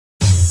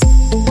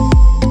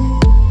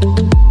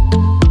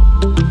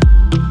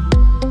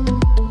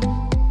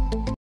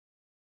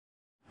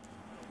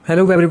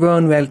Hello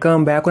everyone,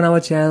 welcome back on our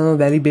channel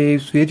Belly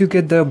Babes, where you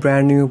get the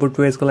brand new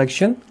footwear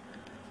collection.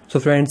 So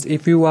friends,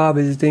 if you are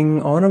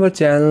visiting on our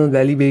channel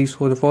Belly Babes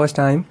for the first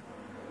time,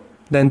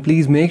 then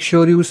please make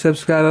sure you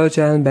subscribe our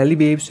channel Belly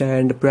Babes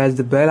and press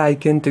the bell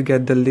icon to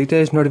get the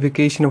latest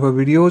notification of our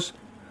videos.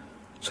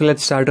 So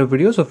let's start our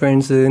video. So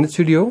friends, in this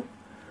video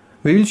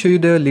we will show you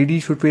the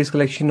ladies footwear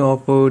collection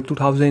of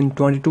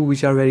 2022,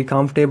 which are very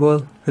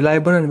comfortable,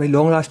 reliable and very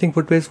long lasting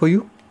footwear for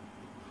you.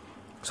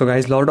 So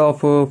guys, lot of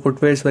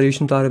footwear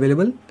variations are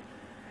available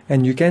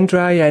and you can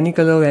try any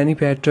color, any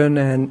pattern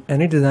and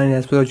any design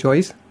as per your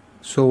choice.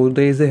 So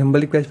there is a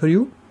humble request for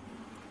you.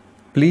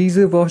 Please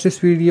watch this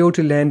video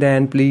till end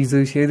and please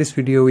share this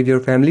video with your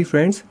family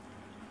friends,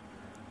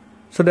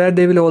 so that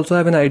they will also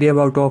have an idea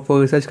about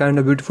such kind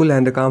of beautiful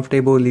and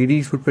comfortable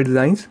ladies footwear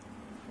designs.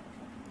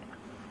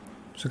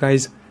 So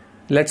guys,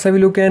 let's have a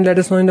look and let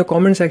us know in the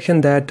comment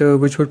section that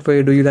which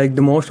footwear do you like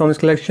the most from this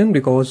collection,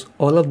 because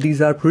all of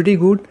these are pretty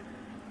good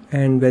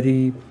and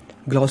very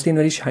glossy and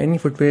very shiny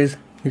footwears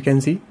you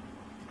can see.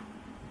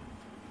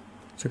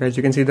 So guys,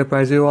 you can see the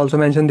price you also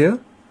mentioned there,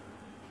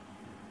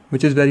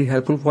 which is very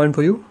helpful point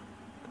for you.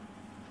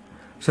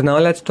 So now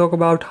let's talk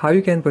about how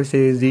you can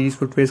purchase these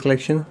footwear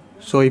collection.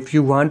 So if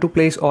you want to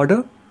place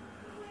order,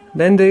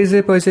 then there is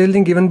a purchase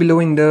link given below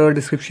in the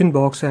description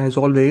box as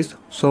always.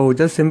 So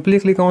just simply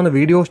click on the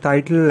video's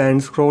title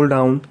and scroll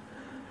down.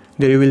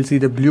 There you will see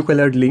the blue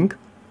colored link.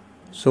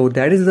 So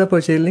that is the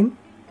purchase link.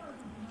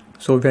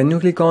 So when you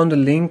click on the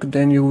link,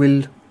 then you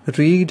will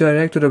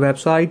redirect to the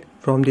website.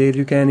 From there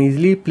you can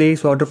easily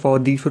place order for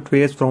these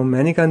footwears from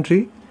any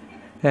country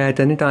at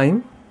any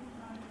time,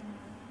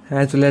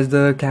 as well as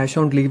the cash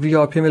on delivery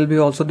option will be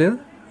also there,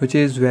 which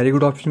is very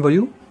good option for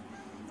you.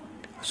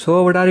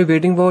 So what are you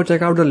waiting for?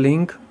 Check out the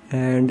link,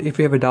 and if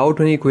you have a doubt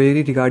or any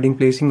query regarding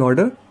placing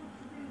order,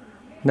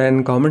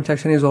 then comment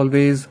section is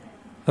always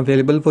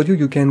available for you.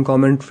 You can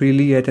comment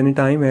freely at any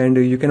time, and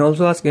you can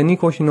also ask any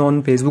question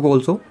on Facebook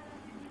also.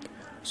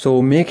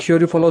 So make sure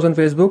you follow us on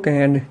Facebook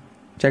and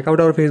check out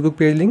our Facebook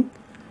page link,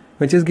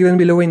 which is given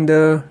below in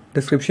the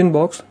description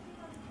box.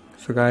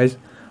 So guys,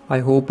 I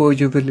hope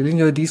you will really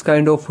enjoy these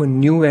kind of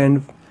new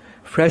and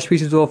fresh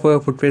pieces of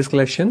footwear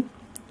collection,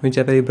 which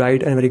are very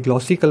bright and very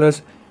glossy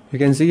colors you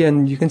can see,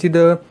 and you can see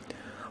the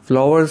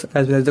flowers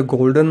as well as the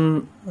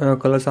golden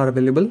colors are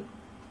available,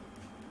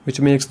 which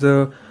makes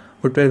the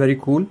footwear very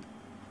cool.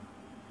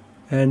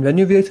 And when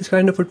you wear this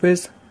kind of footwear,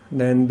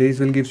 then these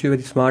will give you a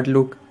very smart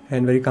look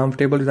and very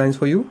comfortable designs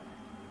for you,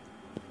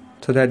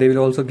 so that they will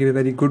also give a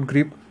very good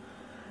grip,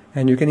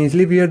 and you can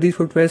easily wear these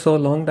footwear for a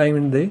long time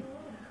in a day,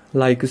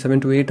 like 7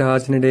 to 8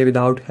 hours in a day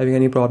without having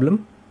any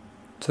problem.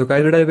 So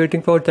guys, what are you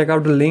waiting for? Check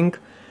out the link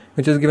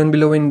which is given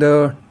below in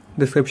the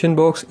description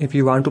box if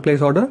you want to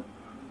place order,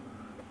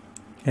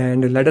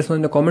 and let us know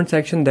in the comment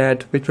section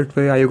that which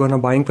footwear are you gonna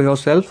buying for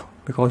yourself,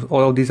 because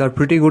all of these are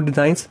pretty good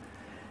designs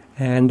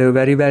and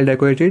very well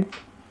decorated.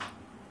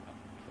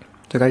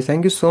 So guys,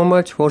 thank you so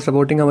much for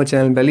supporting our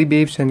channel Belly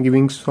Babes and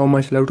giving so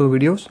much love to our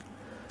videos.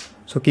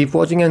 So keep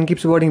watching and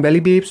keep supporting Belly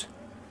Babes,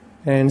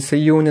 and see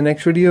you in the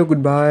next video.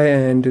 Goodbye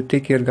and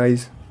take care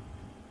guys.